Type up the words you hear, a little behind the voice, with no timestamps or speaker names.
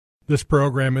This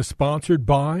program is sponsored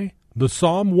by the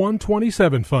Psalm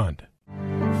 127 Fund.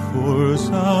 For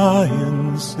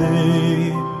Zion's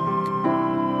sake,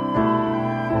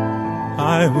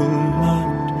 I will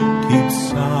not keep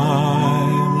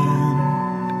silent.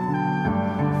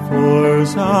 For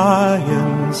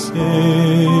Zion's sake,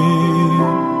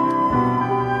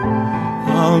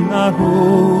 I'll not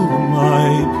hold my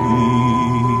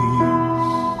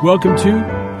peace. Welcome to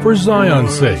For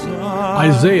Zion's Sake.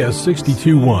 Isaiah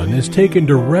 62:1 is taken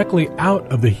directly out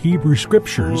of the Hebrew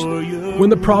Scriptures when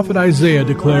the prophet Isaiah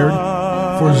declared,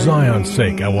 "For Zion's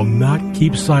sake I will not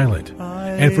keep silent,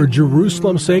 and for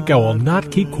Jerusalem's sake I will not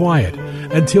keep quiet,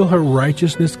 until her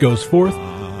righteousness goes forth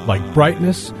like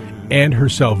brightness, and her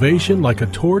salvation like a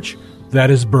torch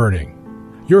that is burning."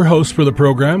 Your hosts for the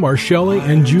program are Shelley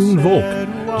and June Volk,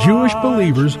 Jewish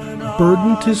believers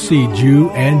burdened to see Jew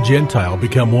and Gentile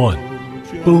become one.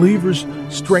 Believers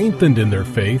strengthened in their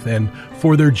faith and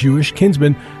for their Jewish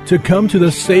kinsmen to come to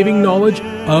the saving knowledge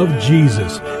of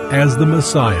Jesus as the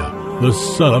Messiah, the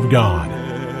Son of God.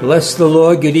 Bless the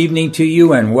Lord. Good evening to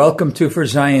you and welcome to For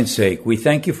Zion's Sake. We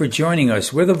thank you for joining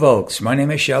us. We're the Volks. My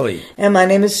name is Shelley. And my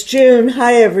name is June.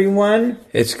 Hi, everyone.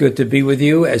 It's good to be with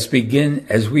you as we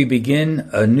begin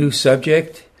a new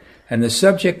subject. And the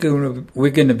subject we're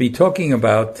going to be talking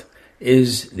about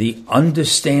is the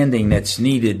understanding that's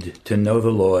needed to know the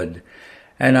Lord.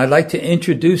 And I'd like to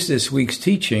introduce this week's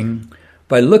teaching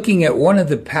by looking at one of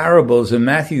the parables in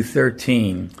Matthew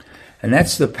 13, and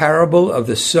that's the parable of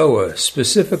the sower,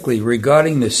 specifically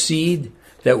regarding the seed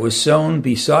that was sown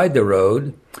beside the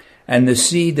road and the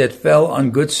seed that fell on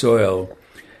good soil.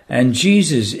 And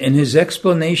Jesus, in his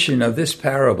explanation of this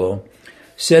parable,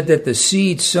 said that the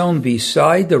seed sown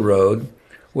beside the road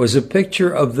was a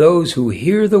picture of those who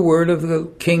hear the word of the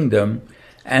kingdom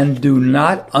and do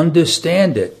not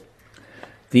understand it.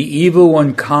 The evil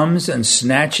one comes and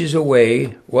snatches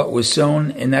away what was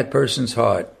sown in that person's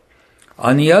heart.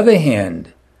 On the other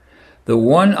hand, the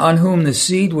one on whom the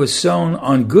seed was sown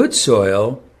on good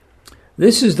soil,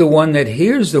 this is the one that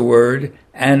hears the word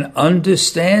and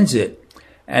understands it,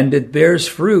 and it bears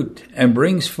fruit and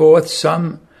brings forth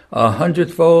some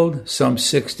 100-fold, some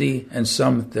 60, and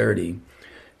some 30.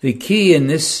 The key in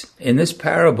this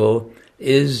parable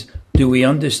is, do we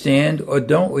understand or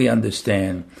don't we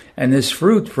understand? And there's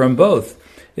fruit from both.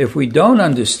 If we don't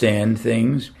understand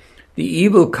things, the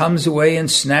evil comes away and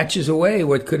snatches away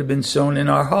what could have been sown in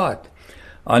our heart.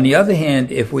 On the other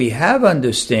hand, if we have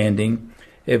understanding,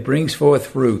 it brings forth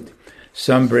fruit.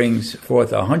 Some brings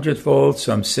forth 100-fold,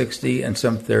 some 60, and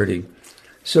some 30.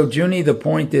 So, Junie, the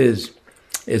point is,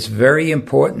 it's very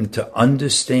important to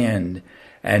understand,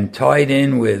 and tied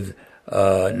in with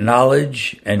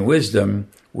knowledge and wisdom,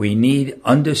 we need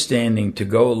understanding to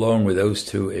go along with those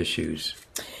two issues.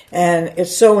 And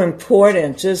it's so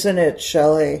important, isn't it,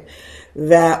 Shelley,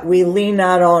 that we lean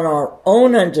not on our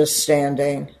own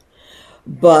understanding,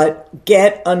 but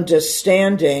get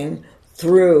understanding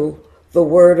through the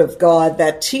Word of God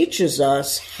that teaches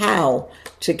us how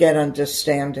to get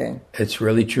understanding. It's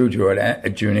really true,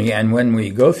 Junie. And when we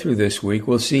go through this week,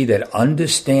 we'll see that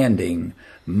understanding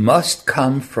must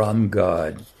come from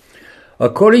God.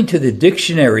 According to the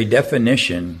dictionary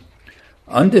definition,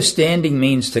 understanding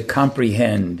means to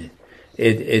comprehend.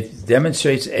 It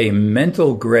demonstrates a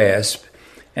mental grasp,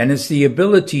 and it's the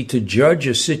ability to judge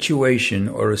a situation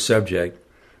or a subject.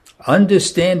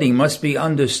 Understanding must be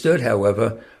understood,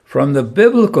 however, from the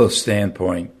biblical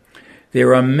standpoint.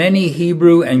 There are many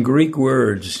Hebrew and Greek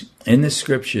words in the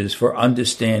Scriptures for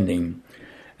understanding,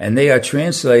 and they are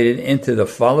translated into the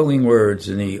following words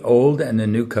in the Old and the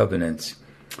New Covenants: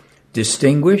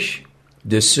 distinguish,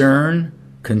 discern,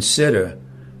 consider,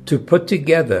 to put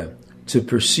together, to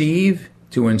perceive,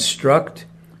 to instruct,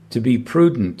 to be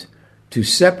prudent, to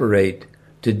separate,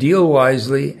 to deal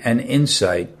wisely, and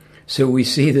insight. So we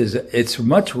see it's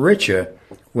much richer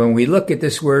when we look at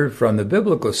this word from the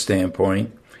biblical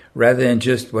standpoint rather than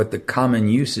just what the common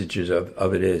usages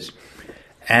of it is.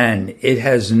 And it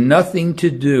has nothing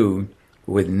to do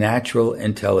with natural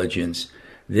intelligence.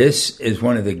 This is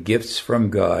one of the gifts from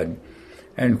God.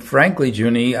 And frankly,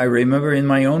 Junie, I remember in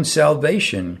my own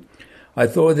salvation, I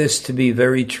thought this to be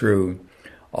very true.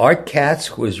 Art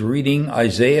Katz was reading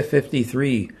Isaiah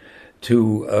 53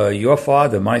 to your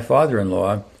father, my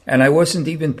father-in-law, and I wasn't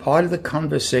even part of the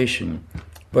conversation.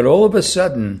 But all of a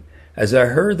sudden, as I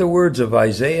heard the words of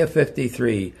Isaiah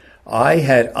 53, I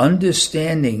had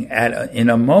understanding in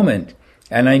a moment,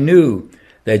 and I knew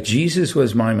that Jesus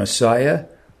was my Messiah,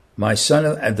 my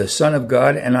Son, the Son of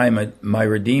God, and I'm my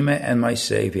Redeemer and my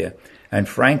Savior. And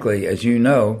frankly, as you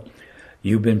know,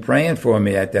 you've been praying for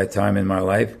me at that time in my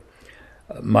life.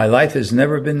 My life has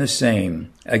never been the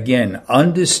same. Again,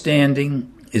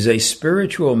 understanding is a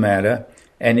spiritual matter,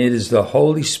 and it is the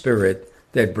Holy Spirit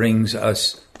that brings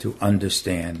us to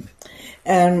understand.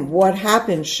 And what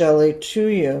happened, Shelley, to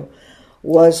you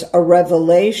was a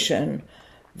revelation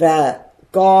that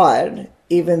God,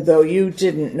 even though you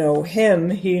didn't know him,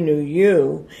 he knew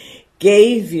you,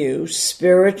 gave you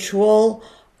spiritual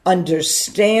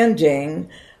understanding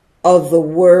of the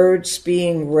words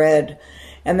being read.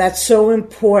 And that's so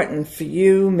important for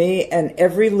you, me, and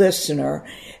every listener,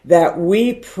 that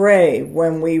we pray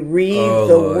when we read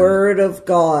the Lord. Word of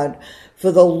God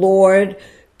for the Lord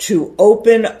to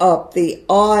open up the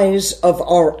eyes of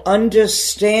our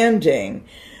understanding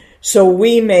so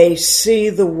we may see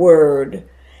the Word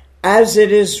as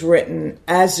it is written,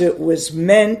 as it was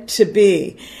meant to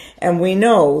be. And we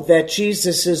know that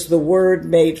Jesus is the Word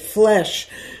made flesh,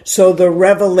 so the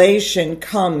revelation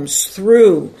comes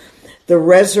through the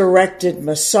resurrected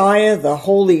Messiah, the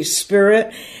Holy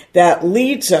Spirit, that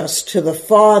leads us to the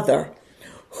Father,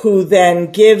 who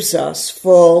then gives us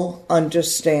full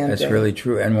understanding. That's really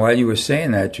true. And while you were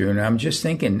saying that, June, I'm just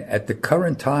thinking, at the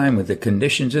current time, with the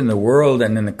conditions in the world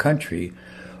and in the country,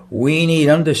 we need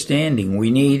understanding.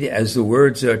 We need, as the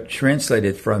words are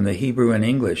translated from the Hebrew and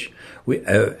English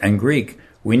and Greek,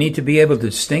 we need to be able to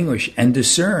distinguish and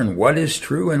discern what is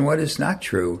true and what is not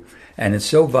true. And it's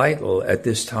so vital at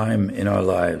this time in our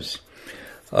lives.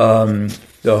 The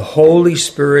Holy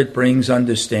Spirit brings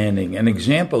understanding. An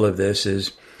example of this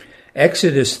is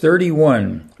Exodus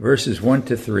 31, verses 1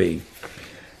 to 3.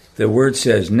 The word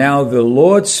says, "Now the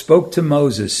Lord spoke to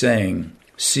Moses, saying,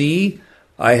 See,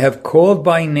 I have called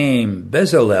by name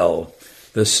Bezalel,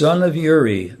 the son of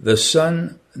Uri, the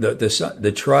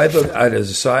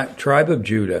tribe of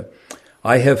Judah.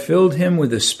 I have filled him with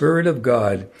the Spirit of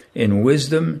God in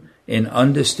wisdom, in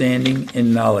understanding,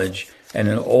 in knowledge, and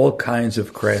in all kinds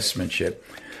of craftsmanship."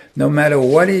 No matter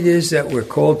what it is that we're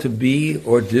called to be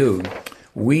or do,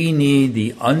 we need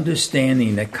the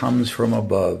understanding that comes from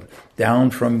above,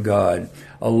 down from God,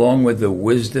 along with the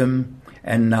wisdom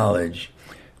and knowledge.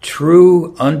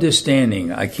 True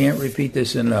understanding, I can't repeat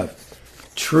this enough,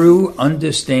 true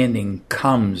understanding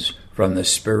comes from the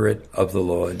Spirit of the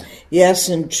Lord. Yes,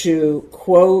 and to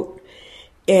quote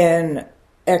in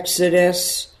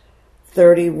Exodus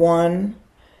 31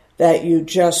 that you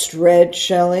just read,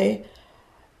 Shelley,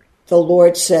 the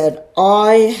Lord said,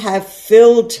 I have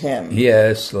filled him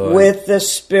Yes, Lord. with the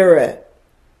Spirit.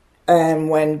 And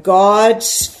when God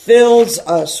fills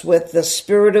us with the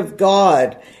Spirit of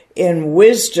God in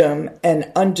wisdom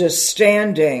and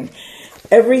understanding,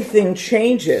 everything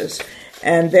changes.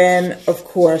 And then, of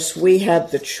course, we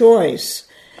have the choice,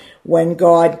 when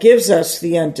God gives us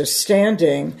the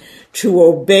understanding, to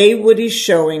obey what he's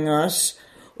showing us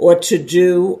or to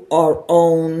do our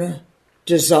own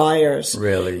desires.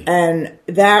 Really. And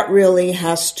that really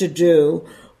has to do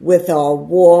with our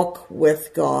walk with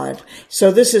God.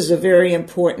 So this is a very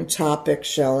important topic,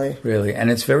 Shelley. Really, and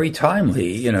it's very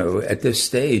timely, at this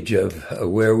stage of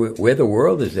where the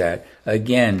world is at.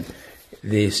 Again,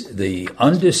 the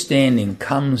understanding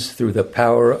comes through the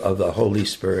power of the Holy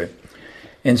Spirit.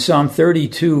 In Psalm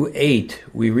 32:8,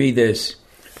 we read this,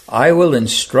 I will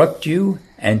instruct you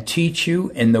and teach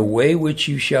you in the way which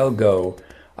you shall go.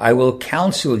 I will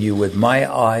counsel you with my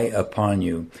eye upon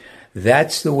you.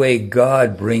 That's the way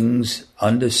God brings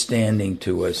understanding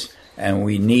to us, and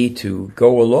we need to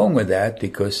go along with that,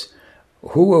 because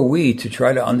who are we to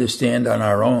try to understand on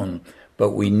our own?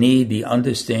 But we need the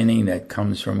understanding that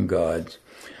comes from God.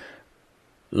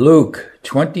 Luke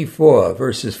 24,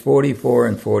 verses 44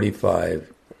 and 45.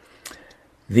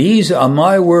 These are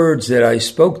my words that I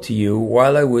spoke to you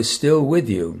while I was still with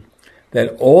you,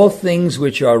 that all things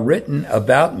which are written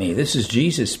about me, this is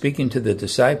Jesus speaking to the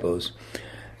disciples,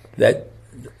 that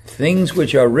things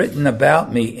which are written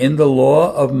about me in the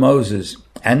law of Moses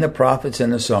and the prophets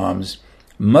and the Psalms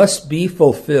must be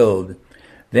fulfilled.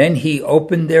 Then he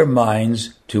opened their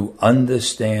minds to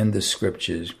understand the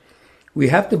Scriptures. We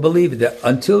have to believe that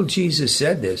until Jesus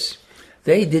said this,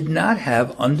 they did not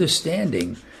have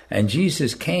understanding. And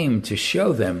Jesus came to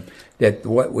show them that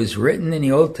what was written in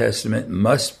the Old Testament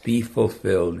must be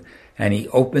fulfilled. And he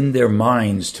opened their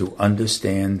minds to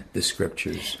understand the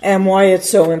Scriptures. And why it's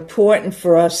so important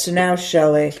for us now,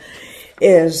 Shelley,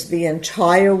 is the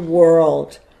entire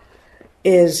world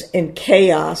is in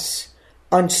chaos,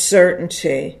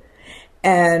 uncertainty,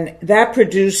 and that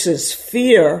produces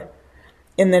fear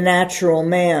in the natural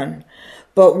man.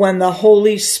 But when the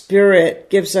Holy Spirit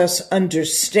gives us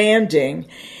understanding,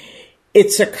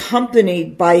 it's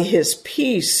accompanied by his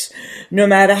peace, no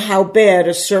matter how bad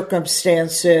a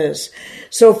circumstance is.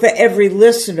 So for every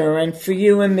listener and for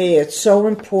you and me, it's so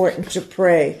important to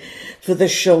pray for the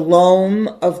shalom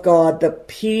of God, the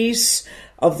peace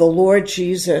of the Lord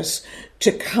Jesus,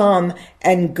 to come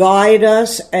and guide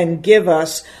us and give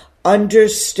us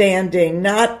understanding,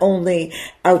 not only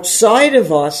outside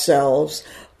of ourselves,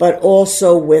 but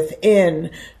also within,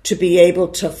 to be able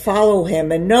to follow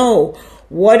him and know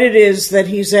what it is that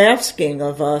he's asking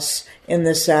of us in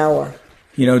this hour.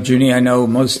 You know, Junie, I know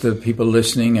most of the people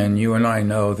listening, and you and I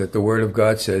know that the Word of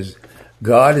God says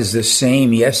God is the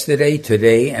same yesterday,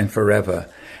 today, and forever.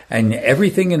 And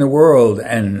everything in the world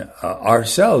and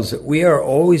ourselves, we are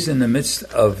always in the midst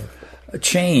of a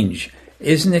change.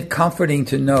 Isn't it comforting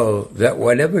to know that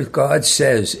whatever God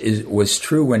says was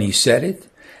true when he said it,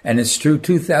 and it's true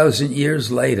 2,000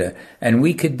 years later, and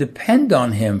we could depend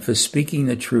on him for speaking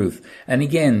the truth. And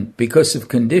again, because of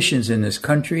conditions in this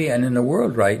country and in the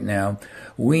world right now,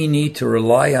 we need to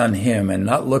rely on him and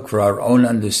not look for our own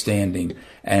understanding,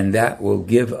 and that will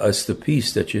give us the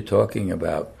peace that you're talking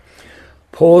about.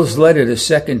 Paul's letter to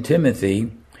 2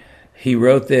 Timothy, he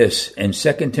wrote this in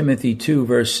 2 Timothy 2,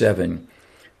 verse 7,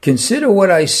 "Consider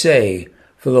what I say,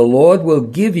 for the Lord will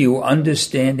give you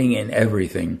understanding in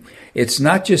everything." It's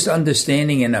not just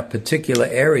understanding in a particular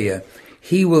area.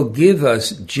 He will give us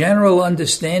general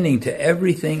understanding to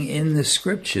everything in the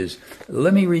Scriptures.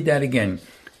 Let me read that again.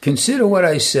 "Consider what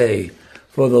I say,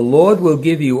 for the Lord will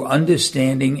give you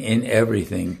understanding in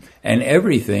everything." And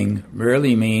everything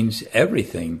really means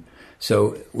everything.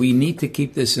 So we need to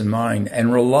keep this in mind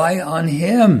and rely on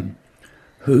him,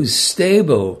 who's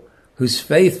stable, who's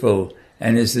faithful,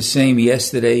 and is the same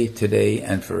yesterday, today,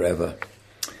 and forever.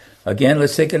 Again,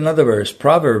 let's take another verse.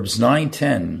 Proverbs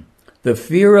 9:10. "The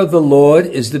fear of the Lord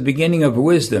is the beginning of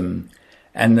wisdom,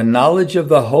 and the knowledge of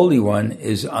the Holy One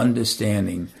is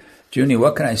understanding." Junie,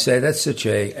 what can I say? That's such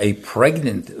a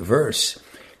pregnant verse.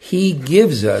 He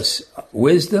gives us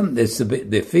wisdom.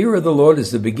 The fear of the Lord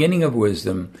is the beginning of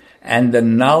wisdom, and the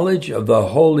knowledge of the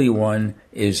Holy One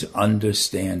is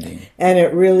understanding. And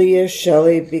it really is,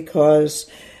 Shelley, because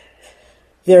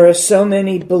there are so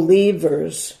many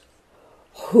believers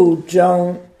who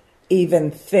don't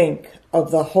even think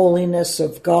of the holiness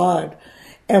of God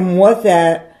and what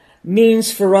that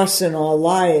means for us in our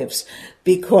lives,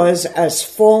 because as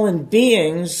fallen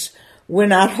beings, we're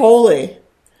not holy.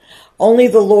 Only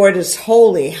the Lord is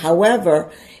holy.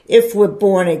 However, if we're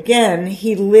born again,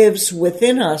 he lives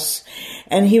within us,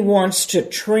 and he wants to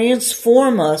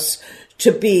transform us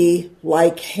to be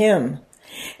like him.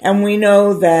 And we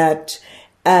know that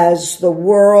as the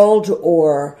world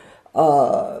or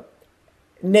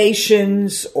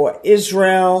nations or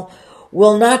Israel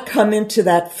will not come into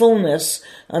that fullness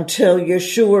until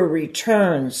Yeshua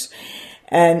returns.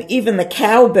 And even the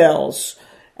cowbells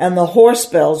and the horse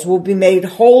bells will be made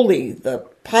holy, the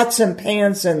pots and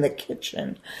pans in the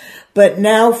kitchen. But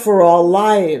now for our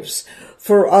lives,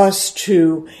 for us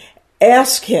to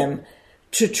ask him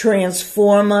to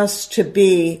transform us to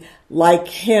be like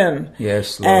him.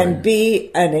 Yes, Lord. And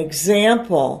be an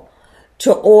example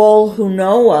to all who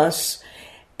know us,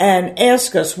 and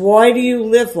ask us, why do you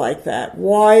live like that?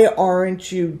 Why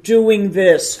aren't you doing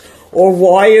this? Or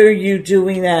why are you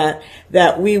doing that?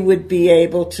 That we would be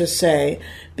able to say,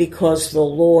 because the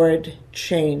Lord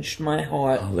changed my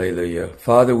heart. Hallelujah.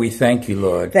 Father, we thank you,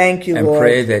 Lord. Thank you, and Lord. And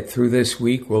pray that through this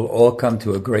week we'll all come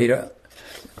to a greater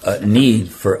need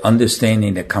for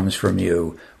understanding that comes from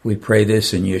you. We pray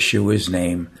this in Yeshua's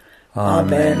name.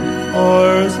 Amen.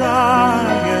 For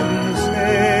Zion's sake.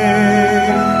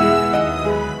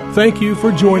 Thank you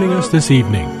for joining us this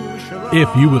evening. If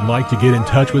you would like to get in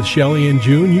touch with Shelley and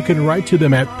June, you can write to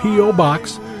them at P.O.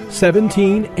 Box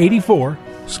 1784,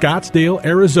 Scottsdale,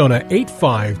 Arizona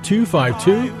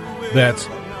 85252. That's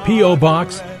P.O.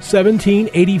 Box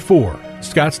 1784,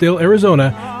 Scottsdale,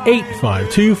 Arizona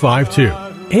 85252.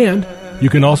 And you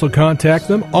can also contact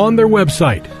them on their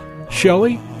website,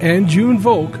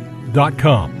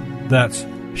 ShelleyandJuneVolk.com. That's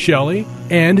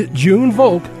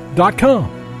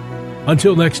ShelleyandJuneVolk.com.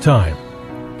 Until next time,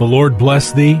 the Lord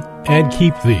bless thee and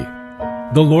keep thee.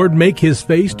 The Lord make his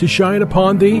face to shine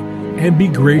upon thee and be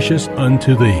gracious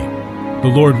unto thee. The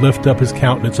Lord lift up his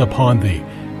countenance upon thee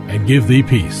and give thee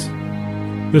peace.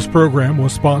 This program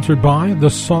was sponsored by the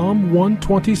Psalm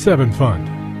 127 Fund.